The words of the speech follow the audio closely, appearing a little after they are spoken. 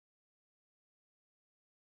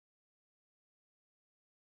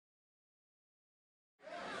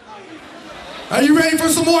Are you ready for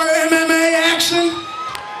some more MMA action?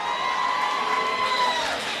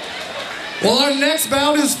 Well, our next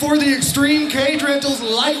bout is for the Extreme Cage Rentals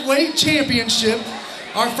Lightweight Championship.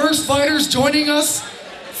 Our first fighter's joining us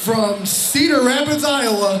from Cedar Rapids,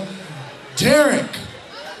 Iowa, Derek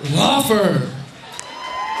Loffer.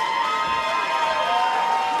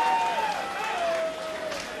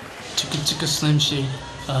 Chicka Slim Shady.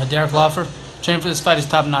 Derek Loffer. Training for this fight is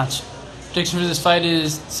top notch. Prediction for this fight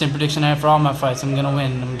is the same prediction I have for all my fights. I'm gonna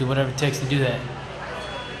win. I'm gonna do whatever it takes to do that.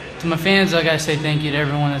 To my fans, I gotta say thank you to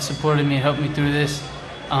everyone that supported me and helped me through this.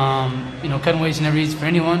 You know, cutting weight's never easy for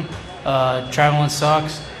anyone. Traveling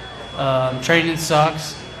sucks. Training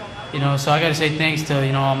sucks. You know, so I gotta say thanks to,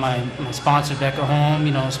 you know, all my sponsors back at home.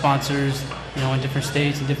 You know, sponsors, you know, in different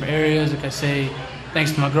states and different areas. Like I say,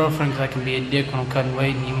 thanks to my girlfriend, because I can be a dick when I'm cutting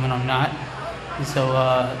weight and even when I'm not. And so,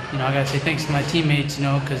 you know, I gotta say thanks to my teammates, you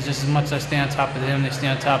know, because just as much as I stay on top of them, they stay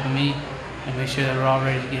on top of me and make sure that we're all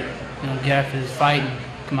ready to get after this fight and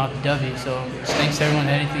come out the W. So just thanks to everyone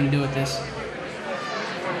that had anything to do with this.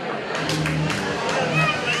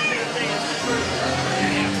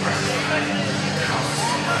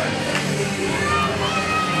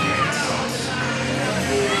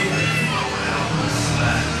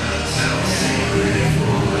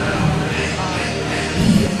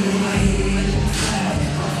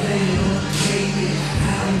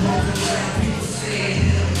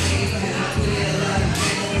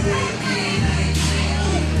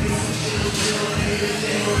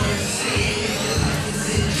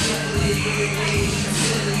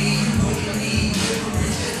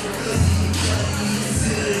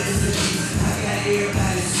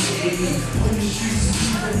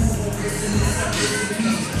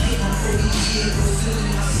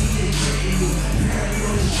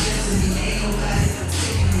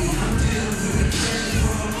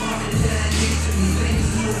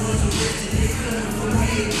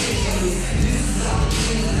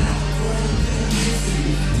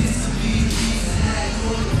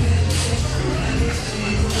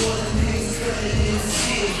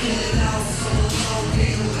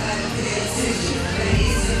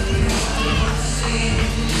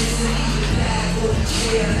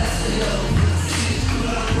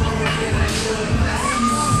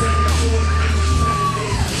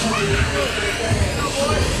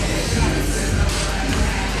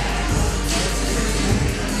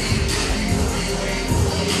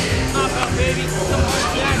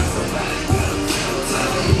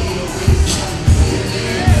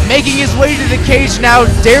 Making his way to the cage now,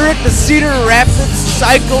 Derek the Cedar Rapids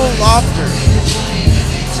Psycho Loffer.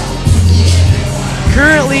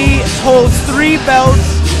 Currently holds 3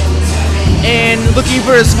 belts and looking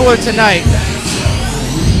for his 4th tonight.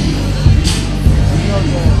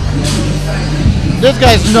 This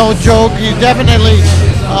guy's no joke. He definitely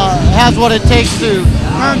has what it takes to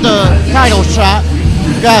earn the title shot.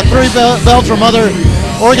 He's got 3 belts from other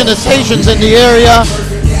organizations in the area.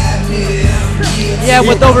 Yeah,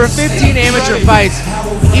 with over 15 amateur fights,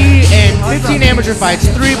 3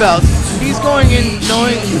 belts. He's going in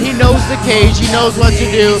knowing he knows the cage, he knows what to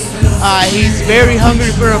do. He's very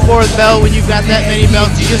hungry for a 4th belt. When you've got that many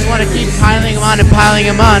belts, you just want to keep piling them on and piling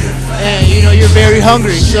them on. And you know, you're very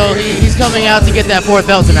hungry, so he's coming out to get that 4th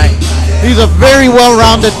belt tonight. He's a very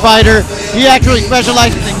well-rounded fighter. He actually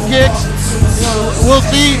specializes in kicks. We'll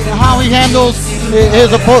see how he handles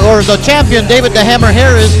the champion, David the Hammer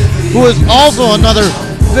Harris, who is also another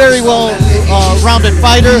very well-rounded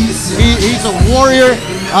fighter. He's a warrior.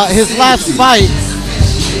 His last fight,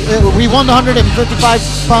 we won the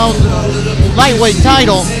 155-pound lightweight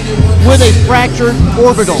title with a fractured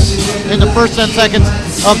orbital in the first 10 seconds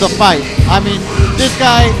of the fight. I mean, this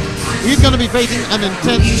guy, he's going to be facing an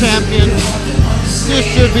intense champion. This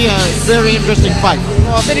should be a very interesting fight.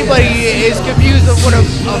 Well, if anybody is confused of what a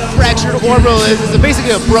fractured orbital is, it's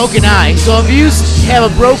basically a broken eye. So if you have a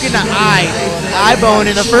broken eye bone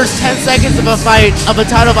in the first 10 seconds of a fight, of a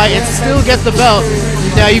title fight, and still get the belt,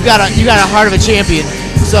 now you got a heart of a champion.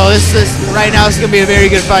 So this right now, it's gonna be a very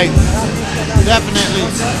good fight. Definitely.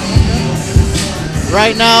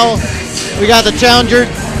 Right now, we got the challenger,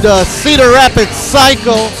 the Cedar Rapids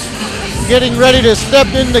Psycho, getting ready to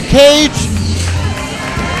step in the cage.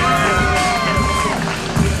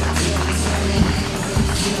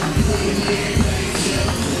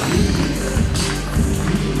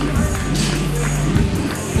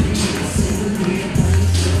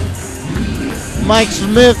 Mike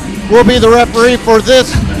Smith will be the referee for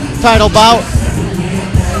this title bout.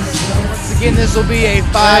 Once again, this will be a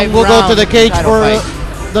 5-round. We'll go to the cage for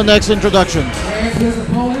the next introduction. And his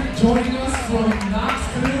opponent joining us from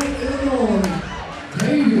Knoxville, Illinois,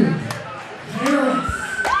 David Harris.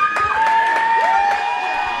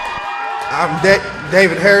 I'm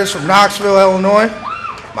David Harris from Knoxville, Illinois.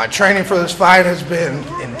 My training for this fight has been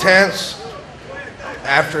intense.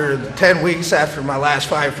 After the 10 weeks after my last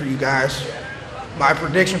fight for you guys, my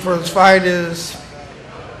prediction for this fight is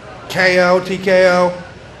KO, TKO.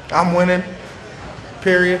 I'm winning,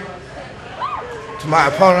 period. To my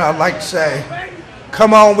opponent, I'd like to say,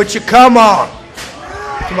 come on with your come on.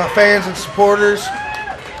 To my fans and supporters,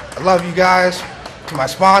 I love you guys. To my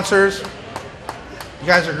sponsors, you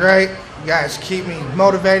guys are great. You guys keep me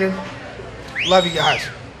motivated. Love you guys.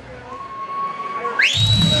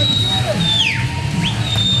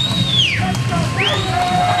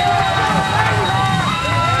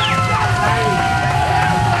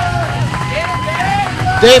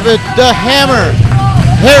 David the Hammer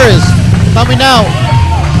Harris coming out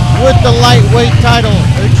with the lightweight title,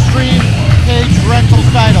 Extreme Cage Rentals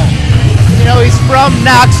title. You know, he's from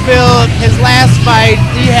Knoxville. His last fight,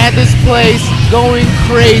 he had this place going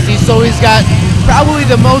crazy. So he's got probably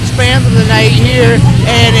the most fans of the night here,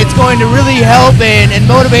 and it's going to really help and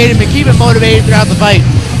motivate him and keep him motivated throughout the fight.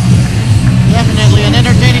 Definitely an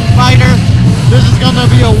entertaining fighter. This is going to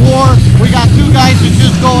be a war. We got two guys who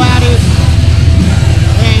just go at it,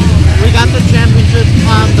 and we got the championship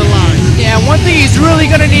on the line. Yeah, one thing he's really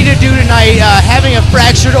going to need to do tonight, having a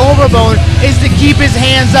fractured overbone, is to keep his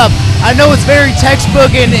hands up. I know it's very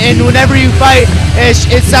textbook, and whenever you fight,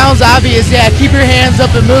 it sounds obvious, yeah, keep your hands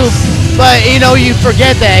up and move. But, you know, you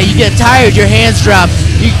forget that. You get tired, your hands drop.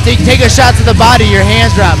 You take a shot to the body, your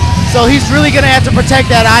hands drop. So he's really going to have to protect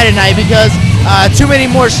that eye tonight, because too many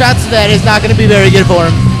more shots to that is not going to be very good for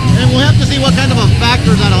him. And we'll have to see what kind of a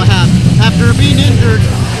factor that'll have. After being injured,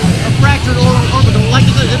 a fractured orbital, like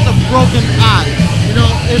you said, it's a broken eye. You know,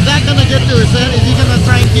 is that going to get to his head? Is he going to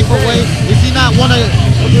try and keep away? Is he not want to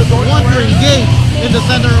engage in the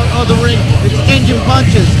center of the ring, exchanging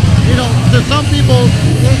punches? You know, to some people,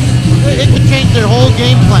 it could change their whole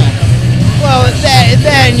game plan. Well,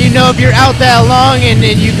 then, you know, if you're out that long and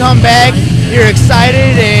you come back, you're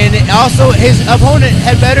excited, and also his opponent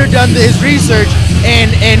had better done his research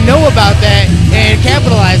and know about that and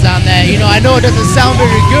capitalize on that. You know, I know it doesn't sound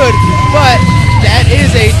very good, but that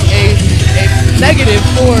is a negative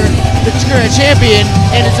for the current champion,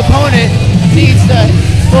 and his opponent needs to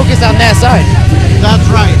focus on that side. That's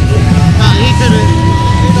right. He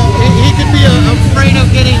could be afraid of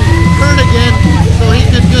getting hurt again, so he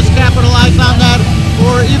could just capitalize on that,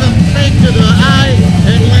 or even fake to the eye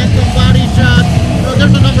and land some body shots.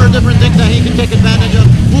 There's a number of different things that he can take advantage of.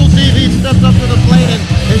 We'll see if he steps up to the plate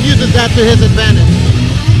and uses that to his advantage.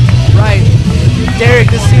 Right. Derek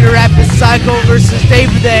the Cedar Rapids Psycho versus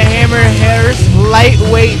David the Hammer Harris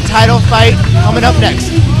lightweight title fight coming up next.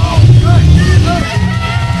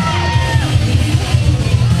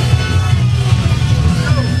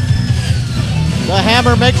 The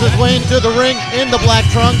Hammer makes his way into the ring in the black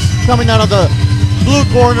trunks, coming out of the blue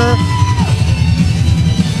corner.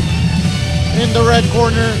 In the red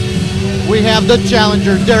corner, we have the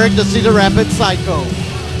challenger, Derek the Cedar Rapids Psycho.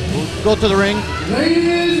 We'll go to the ring.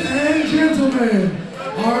 Ladies and gentlemen,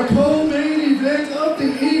 our co-main event of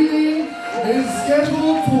the evening is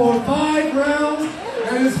scheduled for 5 rounds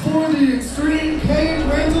and is for the Extreme Cage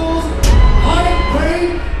Rentals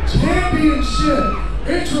Lightweight Championship.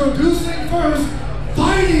 Introducing first,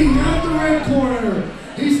 fighting out the red corner.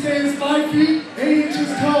 He stands 5 feet 8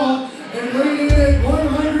 inches tall and weighing in at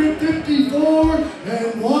 154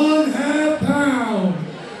 1/2 pounds.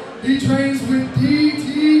 He trains with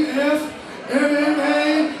DTF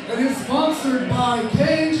MMA and is sponsored by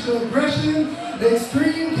Cage Aggression,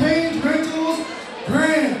 Extreme Cage Rentals,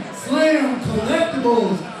 Grand Slam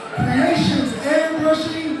Collectibles, Creations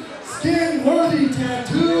Airbrushing, Skin Worthy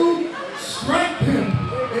Tattoo, Strike Pimp,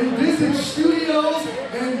 Envisage Studios,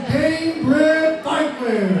 and Game Bred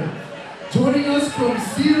Fightwear. Joining us from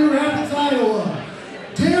Cedar Rapids, Iowa,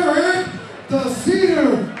 Derek the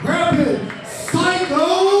Cedar Rapids Psycho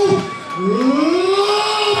Loffer!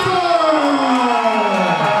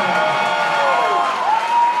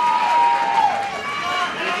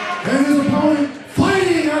 And his opponent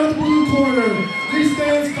fighting out of the blue corner. He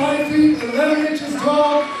stands 5 feet 11 inches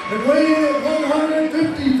tall and weighing in at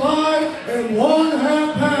 155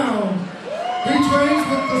 1/2 pounds. He trains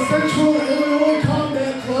with the Central Illinois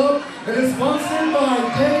Combat Club and is sponsored by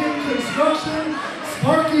Dave Construction,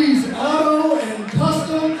 Sparky's Auto and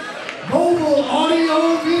Custom, Mobile Audio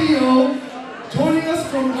Video. Joining us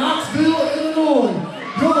from Knoxville, Illinois,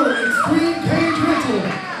 your Extreme Cage Rental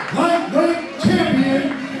Lightweight Champion,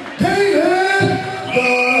 David the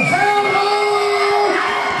Hammer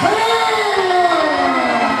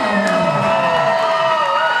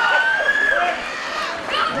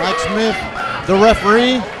Mike Smith, the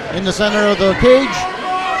referee. in the center of the cage.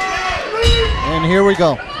 And here we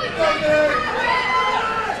go.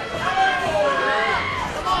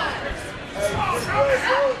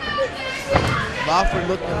 Loffer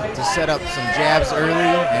looking to set up some jabs early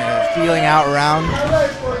and feeling out round.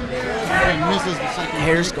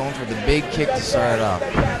 Harris going for the big kick to start it off.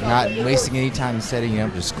 Not wasting any time setting it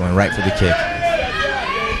up, just going right for the kick.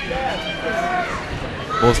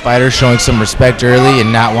 Both fighters showing some respect early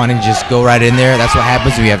and not wanting to just go right in there. That's what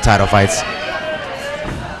happens when we have title fights.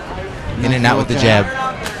 In and out with the jab.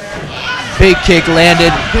 Big kick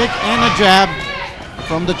landed. Kick and a jab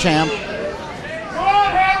from the champ.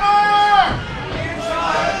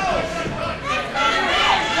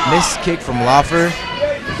 Missed kick from Loffer.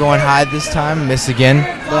 Going high this time, miss again.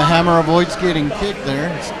 The hammer avoids getting kicked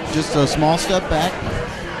there. It's just a small step back.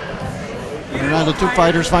 And now the two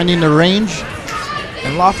fighters finding the range.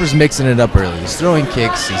 And Loffer's mixing it up early. He's throwing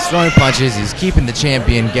kicks, he's throwing punches, he's keeping the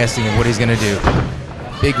champion guessing what he's going to do.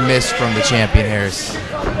 Big miss from the champion, Harris.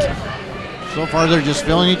 So far, they're just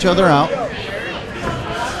filling each other out.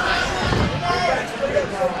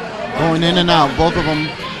 Going in and out, both of them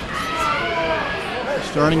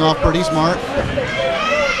starting off pretty smart.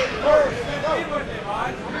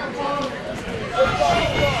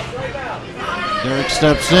 Derek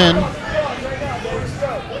steps in.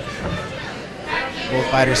 Both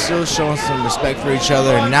fighters still showing some respect for each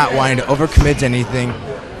other and not wanting to overcommit to anything.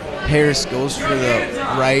 Harris goes for the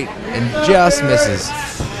right and just misses.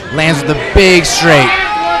 Lands with a big straight.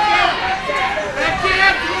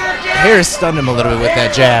 Harris stunned him a little bit with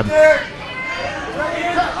that jab.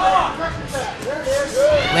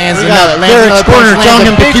 Lands another. Derek's corner telling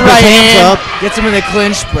him to keep his hands up. Gets him in the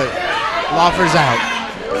clinch, but Loffer's out.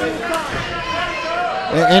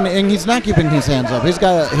 And he's not keeping his hands up. He's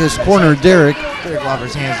got his corner, Derek. Derek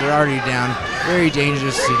Loffer's hands are already down. Very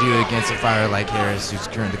dangerous to do against a fighter like Harris, who's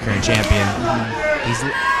the current champion.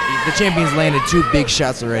 The champion's landed 2 big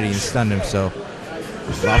shots already and stunned him, so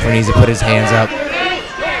Loffer needs to put his hands up.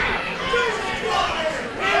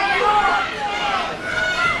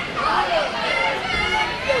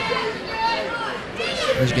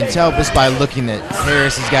 As you can tell just by looking that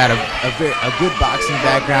Harris has got a good boxing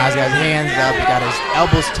background. He's got his hands up, he's got his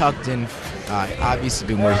elbows tucked in. Obviously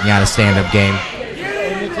been working on a stand-up game.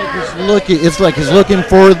 It's like he's looking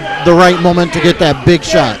for the right moment to get that big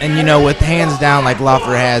shot. And you know, with hands down like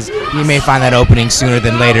Loffer has, he may find that opening sooner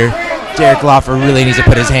than later. Derek Loffer really needs to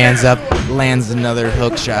put his hands up, lands another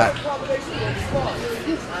hook shot.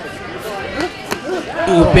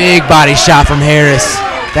 Ooh, big body shot from Harris.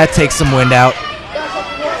 That takes some wind out.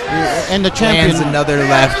 And the champion lands another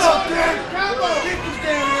left.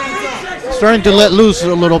 Starting to let loose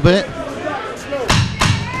a little bit.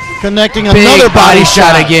 Connecting big another body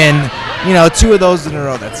shot again. You know, 2 of those in a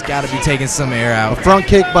row. That's got to be taking some air out. A front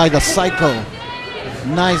kick by the Psycho.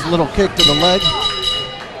 Nice little kick to the leg.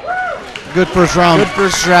 Good first round. Good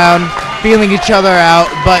first round. Feeling each other out,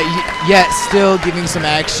 but yet still giving some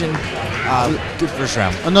action. Good first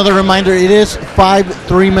round. Another reminder, it is 5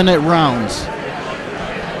 3-minute rounds.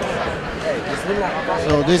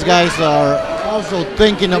 So these guys are also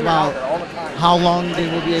thinking about how long they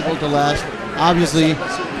will be able to last. Obviously,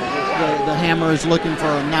 the hammer is looking for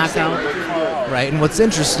a knockout. Right, and what's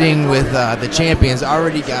interesting with the champion's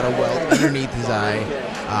already got a welt underneath his eye,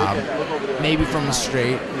 maybe from a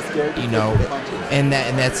straight, you know, and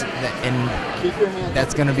that's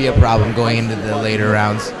going to be a problem going into the later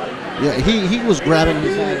rounds. Yeah, he was grabbing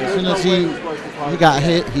his eye. As soon as he got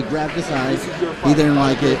hit, he grabbed his eye. He didn't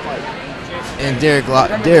like it. And Derek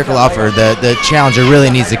Loffer, the challenger, really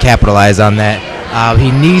needs to capitalize on that.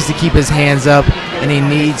 He needs to keep his hands up, and he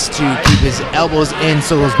needs to keep his elbows in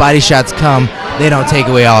so those body shots come. They don't take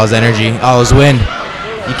away all his energy, all his wind.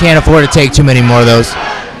 You can't afford to take too many more of those.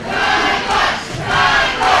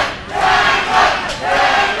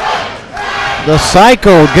 The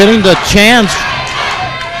Psycho getting the chance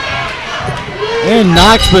in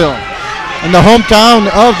Knoxville, in the hometown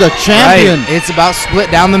of the champion. Right. It's about split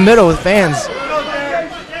down the middle with fans.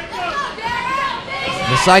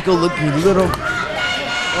 The Psycho looking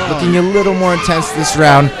a little more intense this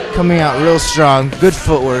round, coming out real strong. Good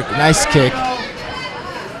footwork, nice kick.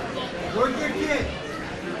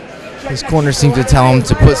 His corner seems to tell him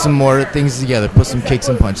to put some more things together, put some kicks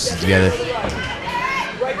and punches together.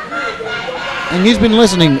 And he's been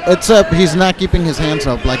listening, except he's not keeping his hands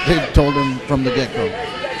up like they told him from the get-go.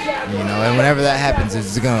 You know, and whenever that happens,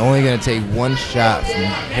 it's only going to take one shot from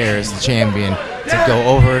Harris, the champion, to go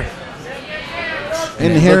over.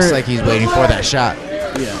 And it looks like he's waiting for that shot.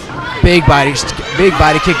 Yeah. Big body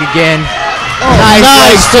kick again. Oh,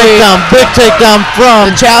 nice takedown, big takedown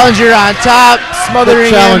from the challenger on top.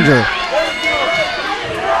 smothering the challenger. him.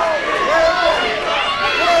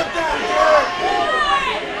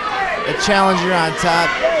 The challenger on top,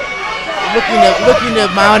 looking to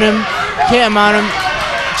mount him, can't mount him.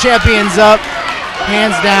 Champion's up,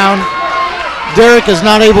 hands down. Derek is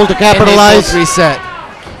not able to capitalize. And they both reset.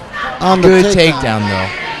 On the Good takedown though.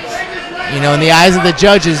 You know, in the eyes of the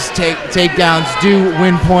judges, takedowns do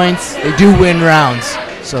win points. They do win rounds.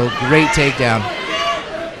 So great takedown.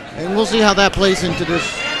 And we'll see how that plays into this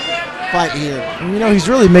fight here. And, you know, he's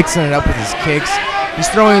really mixing it up with his kicks. He's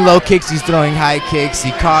throwing low kicks. He's throwing high kicks.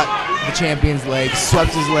 He caught the champion's leg,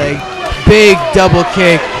 swept his leg, big double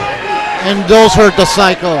kick. And those hurt the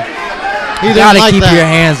cycle. You gotta keep your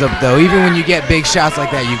hands up though. Even when you get big shots like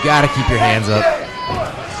that, you gotta keep your hands up.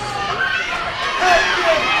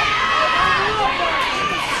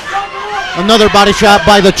 Another body shot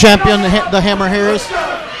by the champion, the Hammer Harris.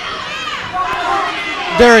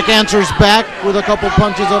 Derek answers back with a couple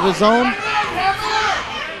punches of his own.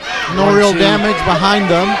 No real damage behind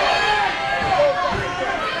them.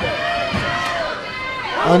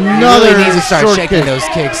 Another really needs to start checking kick. those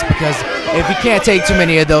kicks, because if you can't take too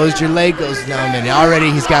many of those, your leg goes numb, and already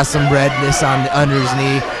he's got some redness under his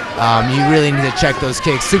knee. You really need to check those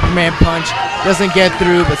kicks. Superman punch doesn't get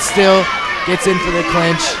through, but still gets in for the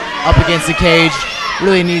clinch up against the cage.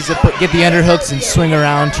 Really needs to get the underhooks and swing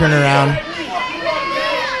around, turn around.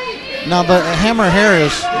 Now the Hammer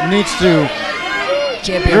Harris needs to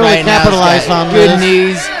Champion really right now capitalize on good this.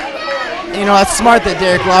 knees. You know, it's smart that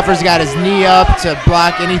Derek Loffer's got his knee up to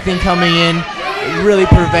block anything coming in. It really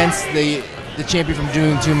prevents the champion from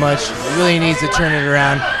doing too much. He really needs to turn it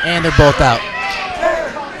around, and they're both out.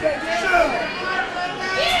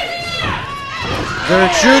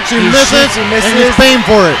 Derek shoots, he shoots, he misses, and he's paying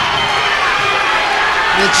for it.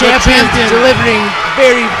 The champion delivering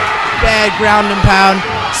very bad ground and pound,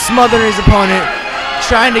 smothering his opponent,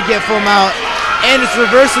 trying to get full mount, and it's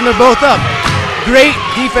reversed and they're both up. Great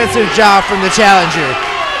defensive job from the challenger.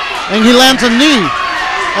 And he lands a knee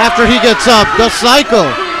after he gets up. The cycle.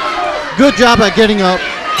 Good job at getting up.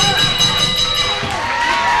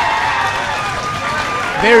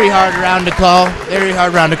 Very hard round to call. Very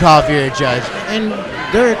hard round to call if you're a judge. And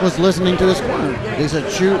Derek was listening to his corner. They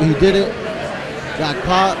said shoot, he did it. Got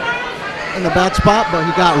caught in the bad spot, but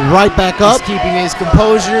he got right back up. He's keeping his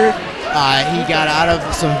composure. He got out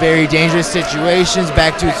of some very dangerous situations,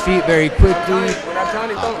 back to his feet very quickly.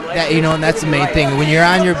 And that's the main thing. When you're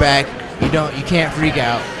on your back, you can't freak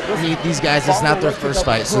out. These guys, it's not their first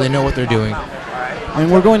fight, so they know what they're doing.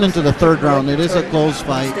 And we're going into the third round. It is a close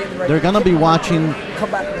fight. They're going to be watching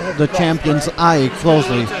the champion's eye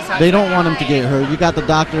closely. They don't want him to get hurt. You got the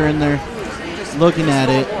doctor in there looking at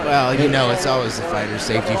it. Well, it's always the fighter's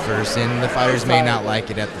safety first, and the fighters may not like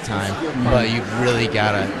it at the time, but you really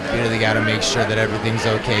gotta make sure that everything's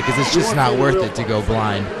okay, because it's just not worth it to go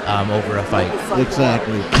blind over a fight.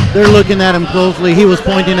 Exactly. They're looking at him closely. He was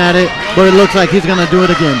pointing at it, but it looks like he's gonna do it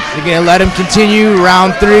again. They're gonna let him continue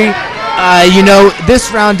round 3.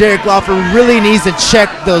 This round, Derek Loffer really needs to check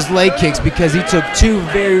those leg kicks, because he took 2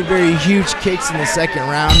 very, very huge kicks in the second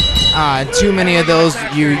round. Too many of those,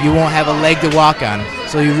 you won't have a leg to walk on.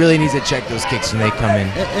 So he really needs to check those kicks when they come in.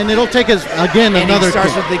 And it'll take us, again, and another he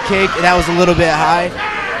starts kick. with the kick. That was a little bit high,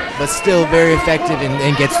 but still very effective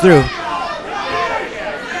and gets through.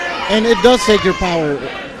 And it does take your power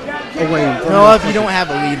away. If you don't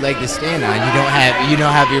have a lead leg to stand on, you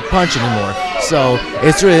don't have your punch anymore. So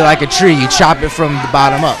it's really like a tree. You chop it from the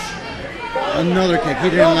bottom up. Another kick. He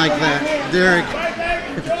didn't like that. Derek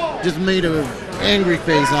just made an angry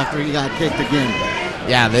face after he got kicked again.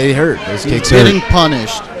 Yeah, they hurt. Those kicks hurt. Getting hurt.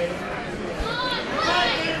 punished.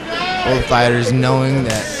 Both fighters knowing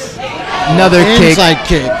that another inside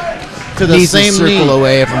kick to the needs same to circle knee.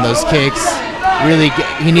 away from those kicks. Really,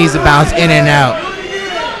 he needs to bounce in and out.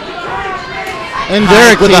 And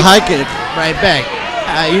Derek with a high kick. Right back.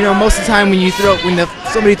 Most of the time when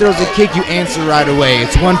somebody throws a kick, you answer right away.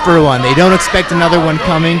 It's 1 for 1. They don't expect another one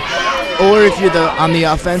coming. Or if you're on the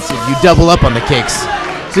offensive, you double up on the kicks.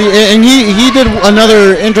 See, and he did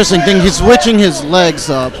another interesting thing. He's switching his legs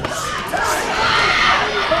up.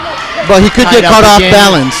 But he could get caught off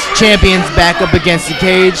balance. Champion's back up against the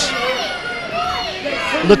cage.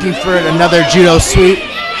 Looking for another judo sweep.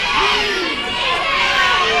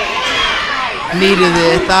 Knee to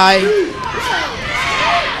the thigh.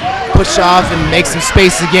 Push off and make some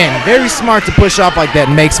space again. Very smart to push off like that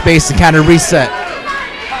and make space and kind of reset.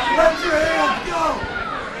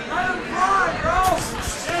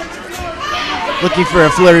 Looking for a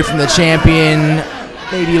flurry from the champion.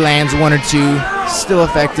 Maybe lands 1 or 2. Still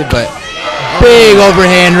effective, but big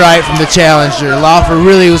overhand right from the challenger. Loffer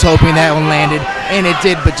really was hoping that one landed, and it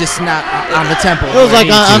did, but just not on the temple. It was like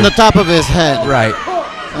on the top of his head. Right.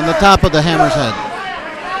 On the top of the hammer's head.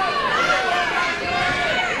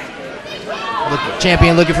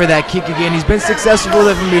 Champion looking for that kick again. He's been successful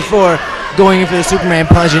with it from before, going in for the Superman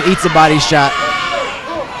punch and eats a body shot.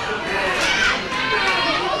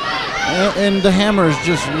 And the hammer is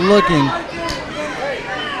just looking.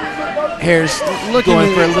 Harris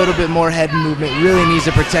going for a little bit more head movement. Really needs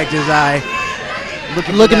to protect his eye.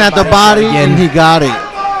 Looking at the body, and he got it.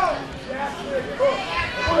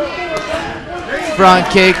 Front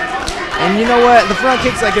kick. And you know what? The front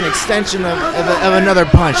kick's like an extension of another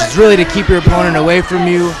punch. It's really to keep your opponent away from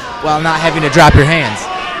you while not having to drop your hands.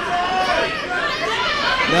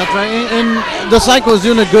 That's right. And the Psycho's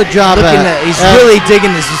doing a good job he's really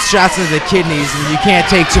digging his shots into the kidneys, and you can't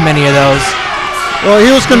take too many of those. Well,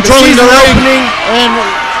 he was controlling the opening,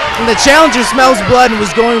 and the challenger smells blood and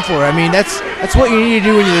was going for it. I mean, that's what you need to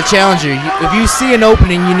do when you're the challenger. If you see an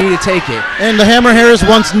opening, you need to take it. And the Hammer Harris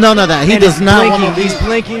wants none of that. He does not want to. He's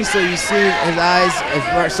blinking, so you see his eyes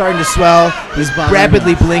are starting to swell. He's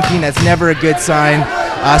rapidly blinking. That's never a good sign,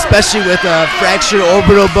 especially with a fractured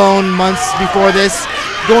orbital bone months before this.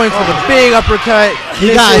 Going for the big uppercut.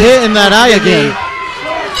 He got hit in that eye again.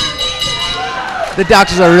 The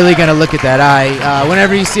doctors are really going to look at that eye.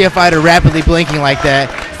 Whenever you see a fighter rapidly blinking like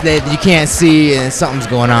that you can't see and something's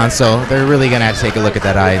going on, so they're really going to have to take a look at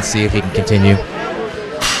that eye and see if he can continue.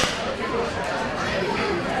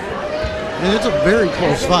 And it's a very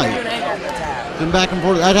close fight. Been back and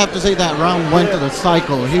forth. I'd have to say that round went to the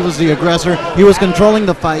Psycho. He was the aggressor. He was controlling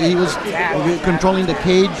the fight. He was controlling the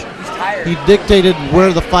cage. He dictated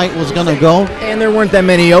where the fight was going to go. And there weren't that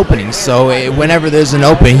many openings, so whenever there's an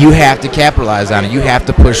opening, you have to capitalize on it. You have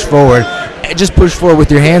to push forward. Just push forward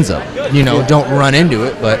with your hands up. You know, don't run into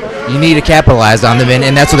it, but you need to capitalize on them,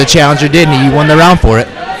 and that's what the challenger did, and he won the round for it.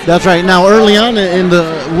 That's right. Now, early on in the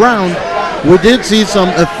round, we did see some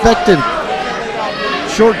effective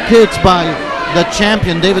short kicks by the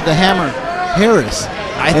champion, David the Hammer Harris.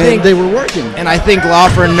 I think they were working. And I think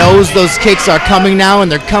Loffer knows those kicks are coming now,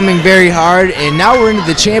 and they're coming very hard. And now we're into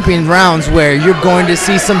the champion rounds where you're going to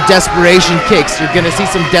see some desperation kicks. You're going to see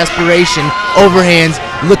some desperation overhands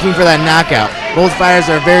looking for that knockout. Both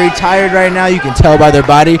fighters are very tired right now. You can tell by their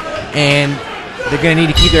body. And they're going to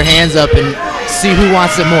need to keep their hands up and see who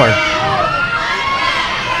wants it more.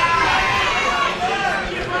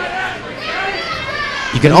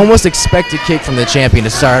 You can almost expect a kick from the champion to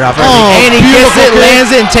start off. And he gets it,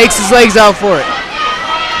 lands it, and takes his legs out for it.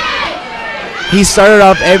 He started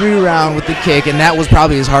off every round with the kick, and that was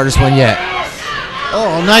probably his hardest one yet.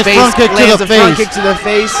 Oh, nice front kick to the face. Front kick to the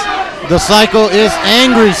face. The Psycho is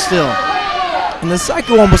angry still. And the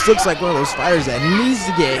Psycho almost looks like one of those fighters that needs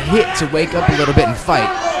to get hit to wake up a little bit and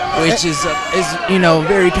fight, which is you know,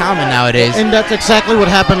 very common nowadays. And that's exactly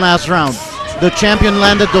what happened last round. The champion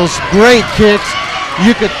landed those great kicks.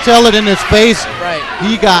 You could tell it in his face. Right.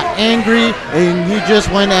 He got angry, and he just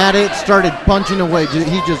went at it, started punching away.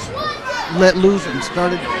 He just let loose and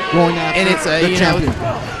started going after the champion.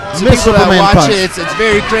 To people that watch it, it's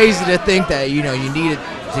very crazy to think that, you know, you needed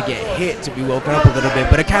to get hit to be woken up a little bit,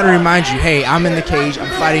 but it kind of reminds you, hey, I'm in the cage, I'm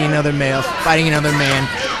fighting another male, fighting another man.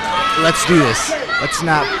 Let's do this. Let's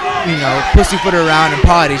not, you know, pussyfoot around and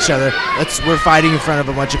paw at each other. We're fighting in front of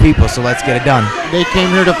a bunch of people, so let's get it done. They came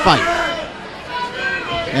here to fight.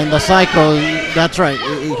 And the Psycho, that's right.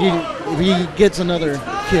 If he gets another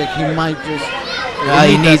kick, he might just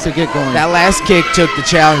he needs to get going. That last kick took the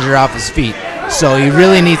challenger off his feet, so he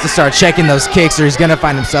really needs to start checking those kicks, or he's going to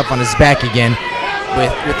find himself on his back again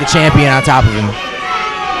with the champion on top of him.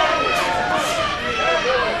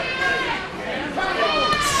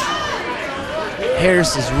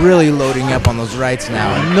 Harris is really loading up on those rights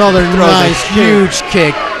now. Another nice huge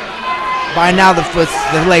kick. By now the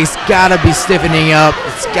leg's gotta be stiffening up.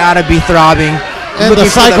 It's gotta be throbbing. And the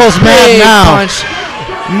Psycho's mad now. Punch.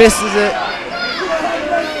 Misses it.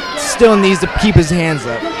 Still needs to keep his hands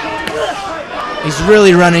up. He's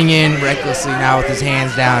really running in recklessly now with his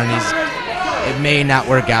hands down, and it may not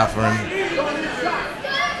work out for him.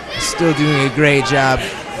 He's still doing a great job.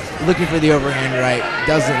 Looking for the overhand right.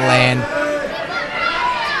 Doesn't land.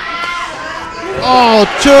 Oh,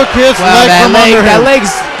 took his leg from under him. That leg's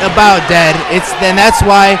about dead. That's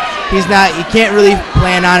why he can't really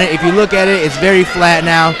plan on it. If you look at it, it's very flat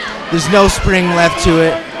now. There's no spring left to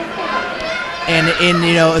it. And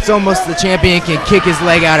you know, it's almost the champion can kick his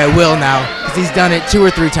leg out at will now, because he's done it 2 or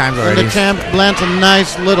 3 times already. And the champ lands a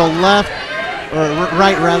nice little left, or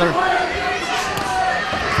right rather.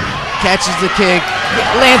 Catches the kick,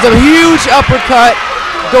 lands a huge uppercut,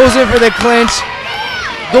 Goes in for the clinch.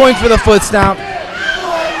 Going for the foot stomp.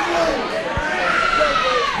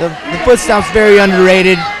 The foot stomp's very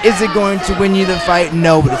underrated. Is it going to win you the fight?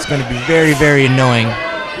 No, but it's going to be very, very annoying.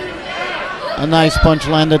 A nice punch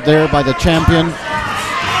landed there by the champion.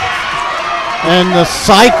 And the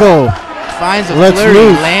Psycho Finds a lets flurry,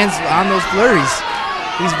 loose. lands on those flurries.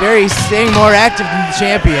 He's staying more active than the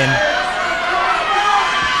champion.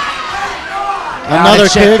 Another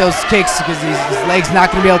check kick. those kicks because his leg's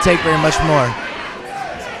not going to be able to take very much more.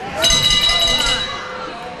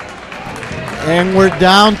 And we're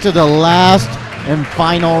down to the last and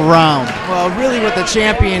final round. Well, really with the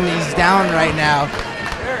champion, he's down right now.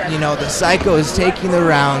 You know, the Psycho is taking the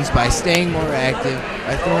rounds by staying more active,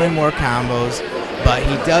 by throwing more combos, but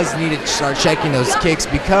he does need to start checking those kicks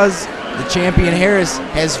because the champion Harris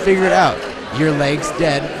has figured out your leg's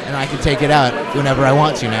dead and I can take it out whenever I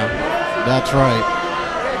want to now. That's right.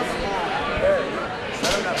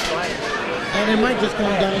 And it might just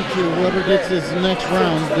come down to whoever gets this next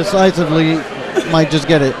round decisively might just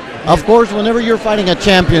get it. Of course, whenever you're fighting a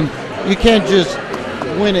champion, you can't just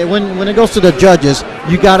win it. When it goes to the judges,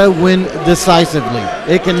 you gotta win decisively.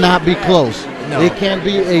 It cannot be close. No. It can't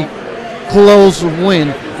be a close win.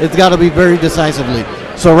 It's gotta be very decisively.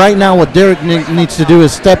 So right now, what Derek needs to do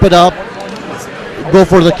is step it up, go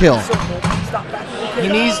for the kill. He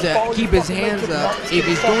needs to keep his hands up. If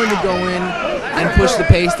he's going to go in and push the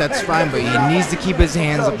pace, that's fine, but he needs to keep his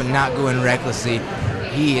hands up and not go in recklessly.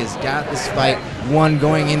 He has got this fight won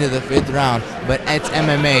going into the 5th round, but it's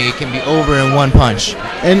MMA. It can be over in one punch.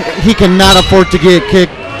 And he cannot afford to get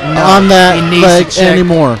kicked on that leg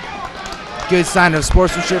anymore. Good sign of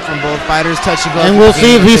sportsmanship from both fighters, touching gloves. And we'll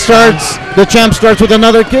see if the champ starts with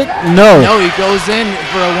another kick. No. No, he goes in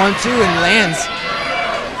for a 1-2 and lands.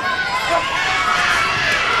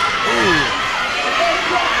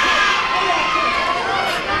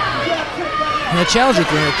 And the challenger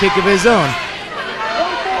throwing a kick of his own.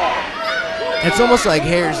 It's almost like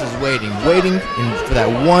Harris is waiting for that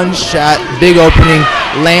one shot, big opening,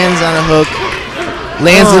 lands on a hook,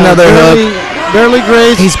 lands another hook. Barely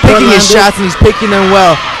grazed. He's picking his shots and he's picking them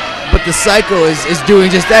well, but the Psycho is doing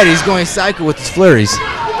just that. He's going Psycho with his flurries.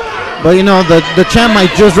 But you know, the champ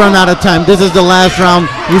might just run out of time. This is the last round.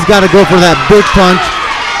 He's got to go for that big punch.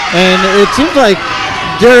 And it seems like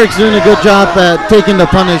Derek's doing a good job at taking the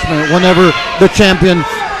punishment whenever the champion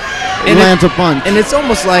lands a punch. And it's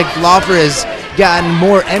almost like Loffer has gotten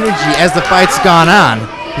more energy as the fight's gone on.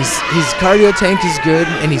 His cardio tank is good,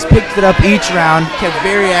 and he's picked it up each round, kept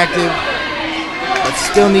very active, but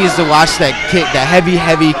still needs to watch that kick, that heavy,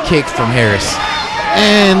 heavy kick from Harris.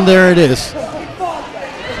 And there it is.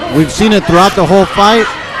 We've seen it throughout the whole fight.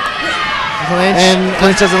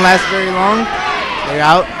 Clinch doesn't last very long. They're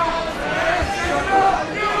out.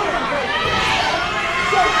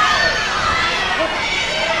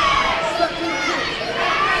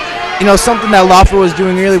 You know, something that Loffer was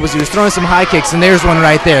doing earlier was he was throwing some high kicks, and there's one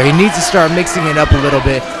right there. He needs to start mixing it up a little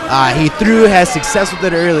bit. He has success with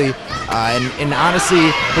it early, and honestly,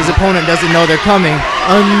 his opponent doesn't know they're coming.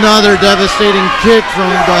 Another devastating kick from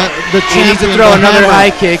the champion. He needs to throw another high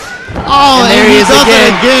kick. Oh, and there he is does again.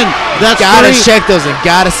 it again. That's gotta three. check those and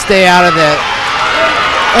gotta stay out of that.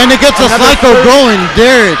 And it gets a Psycho going.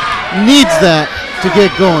 Derek needs that to get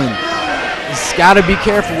going. He's got to be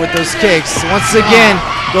careful with those kicks. Once again,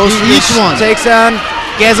 goes for each one. Takes down,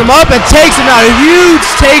 gets him up, and takes him out. A huge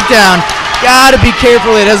takedown. Got to be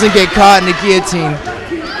careful he doesn't get caught in the guillotine.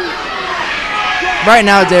 Right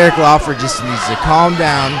now, Derek Loffer just needs to calm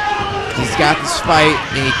down. He's got this fight,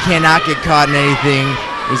 and he cannot get caught in anything.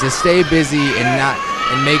 He needs to stay busy and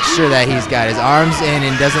make sure that he's got his arms in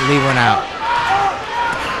and doesn't leave one out.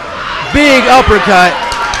 Big uppercut.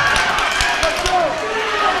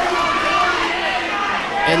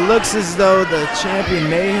 It looks as though the champion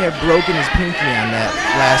may have broken his pinky on that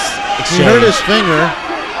last exchange. He hurt his finger.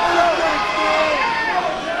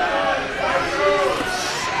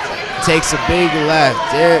 Takes a big left.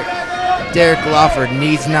 Derek Loffer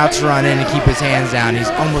needs not to run in and keep his hands down. He's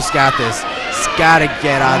almost got this. He's got to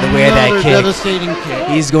get out of the way of that kick. Devastating kick.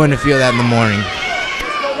 He's going to feel that in the morning.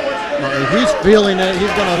 He's feeling it.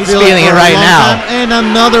 He's going to He's feel feeling it right now. And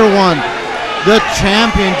another one. The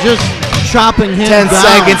champion just chopping him 10 down.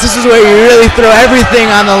 seconds. This is where you really throw everything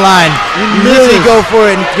on the line. You really go for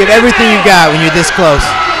it and give everything you got when you're this close.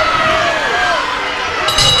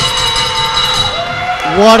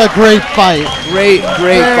 What a great fight. Great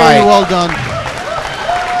Very fight. well done.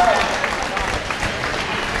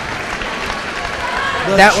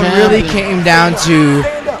 That one really came down to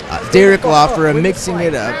Derek Loffer mixing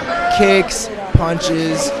it up. Kicks,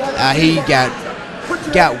 punches. He got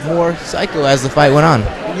got more psycho as the fight went on.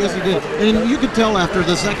 Yes, he did. And you could tell after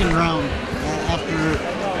the second round, after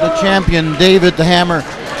the champion, David the Hammer,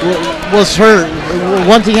 was hurt.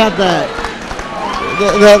 Once he had that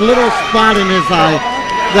little spot in his eye,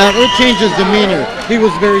 that it changed his demeanor. He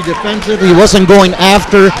was very defensive. He wasn't going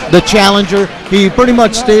after the challenger. He pretty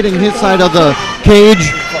much stayed in his side of the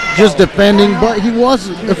cage, just defending, but he was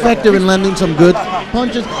effective in landing some good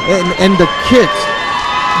punches, and the kicks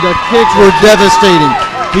were devastating.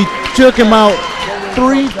 He took him out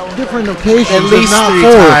 3 different occasions, at least not 3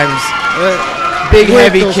 4 times. Big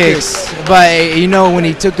heavy kicks. But you know, when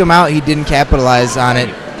he took him out, he didn't capitalize on it.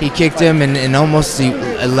 He kicked him and almost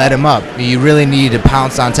let him up. You really needed to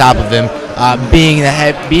pounce on top of him. Being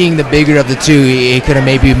the bigger of the two, he could have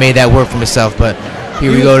maybe made that work for himself. But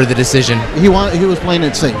here we go to the decision. He was playing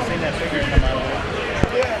it safe.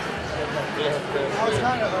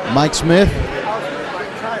 Mike Smith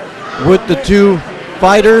with the 2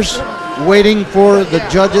 fighters waiting for the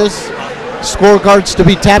judges' scorecards to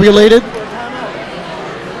be tabulated.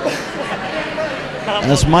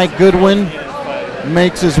 As Mike Goodwin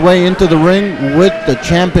makes his way into the ring with the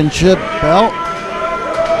championship belt.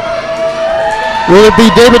 Will it be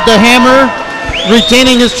David the Hammer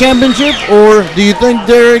retaining his championship, or do you think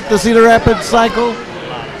Derek the Cedar Rapids Cycle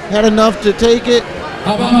had enough to take it?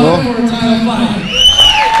 Well,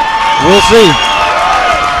 we'll see.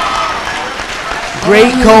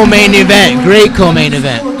 Great co-main event. Great co-main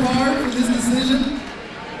event.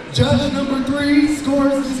 Judge number 3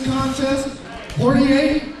 scores this contest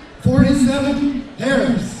 48-47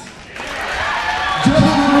 Harris. Judge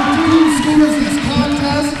number 2 scores this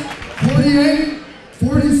contest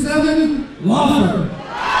 48-47 Loffer.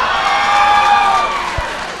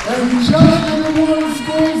 And judge number 1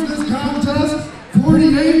 scores this contest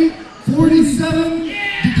 48-47,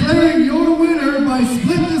 declaring your winner by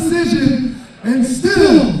split decision and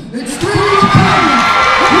still extreme power.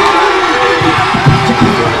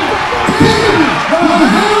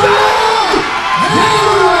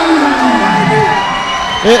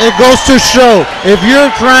 It goes to show, if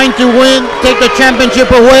you're trying to win, take the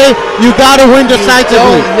championship away, you got to win decisively.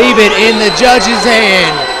 Don't leave it in the judge's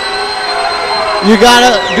hand. Do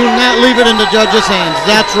not leave it in the judge's hands.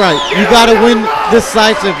 That's right. You got to win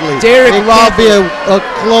decisively. Derek Loffer, be a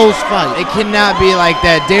close fight. It cannot be like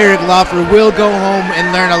that. Derek Loffer will go home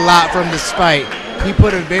and learn a lot from this fight. He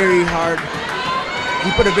put a very hard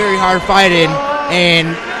fight in,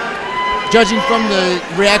 and judging from the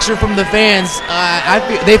reaction from the fans,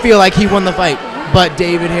 they feel like he won the fight. But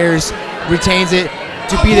David Harris retains it.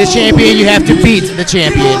 To be the champion, you have to beat the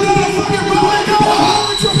champion.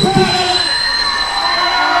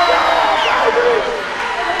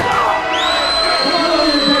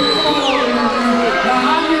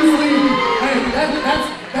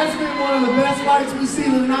 That's been one of the best fights we've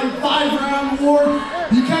seen tonight. 5-round war.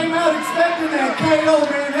 You came out expecting that KO,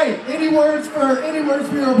 man. Hey, any words for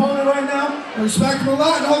your opponent right now? I respect him a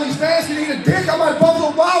lot, and all these fans can eat a dick on my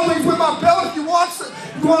Buffalo Wild Wings with my belt if you want to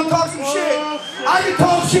talk some shit. I can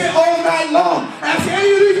talk shit all night long. Ask any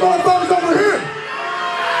of these motherfuckers over here.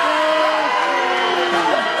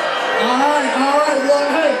 All right. Well,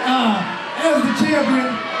 hey, as the champion,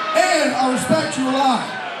 and I respect you a lot.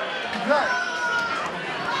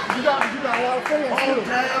 You got a lot of fans, too.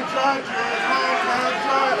 Damn trying.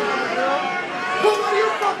 Put one of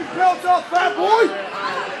your fucking belts off, fat boy.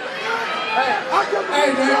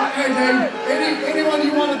 Hey, Dave. Anyone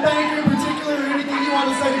you want to thank in particular, or anything you want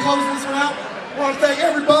to say to close this one out? I want to thank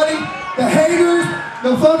everybody, the haters,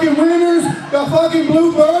 the fucking winners, the fucking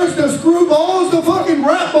bluebirds, the screwballs, the fucking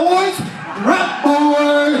rap boys. Rap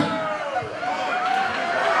boy.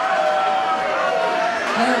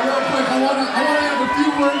 Hey, real quick, I want to have a few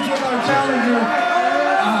words with our challenger,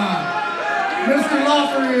 Mr.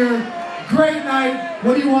 Loffer here. Great night.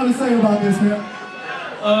 What do you want to say about this, man?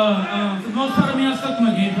 For the most part, I stuck to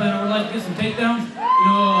my game plan. I would like to get some takedowns.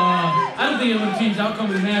 I don't think it would have changed the outcome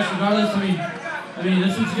of the match regardless. I mean,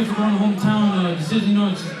 that's what you get for going to hometown decision.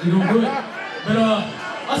 You're going to do it. But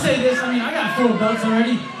I'll say this. I got 4 belts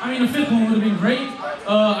already. A 5th one would have been great.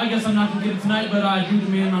 I guess I'm not going to get it tonight, but I do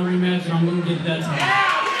demand my rematch, and I'm going to get it that time.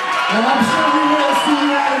 Well, I'm sure we will see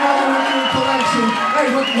you at another one in your collection. Hey,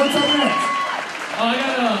 what's up next? I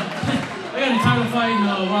got a title fight in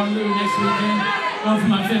Waterloo next weekend. Going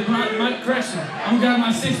for my 5th. My correction. I'm gonna grab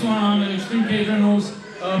my 6th one on the Extreme Cage Reynolds.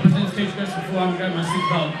 Presents Cage Correction 4. I'm gonna grab my 6th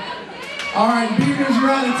belt. All right, being as you're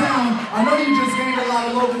out of town, I know you just gained a lot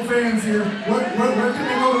of local fans here. Where can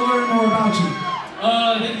they go to learn more about you?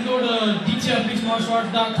 They can go to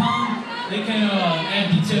dtfmixedmartialarts.com. They can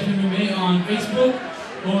add DTF MMA on Facebook,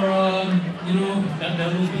 or that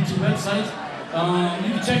those be 2 websites.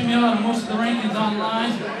 You can check me out on most of the rankings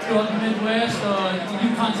online throughout the Midwest. You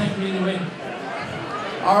can contact me either way.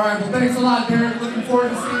 All right, well, thanks a lot, Derek. Looking forward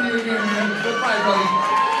to seeing you again, man. Good fight, buddy.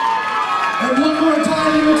 And one more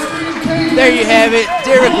time, the Extreme Cage. There you have it.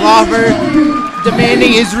 Derek Loffer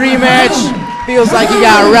demanding his rematch. Feels like he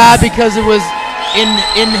got robbed because it was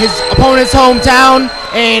in his opponent's hometown,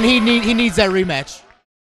 and he needs that rematch.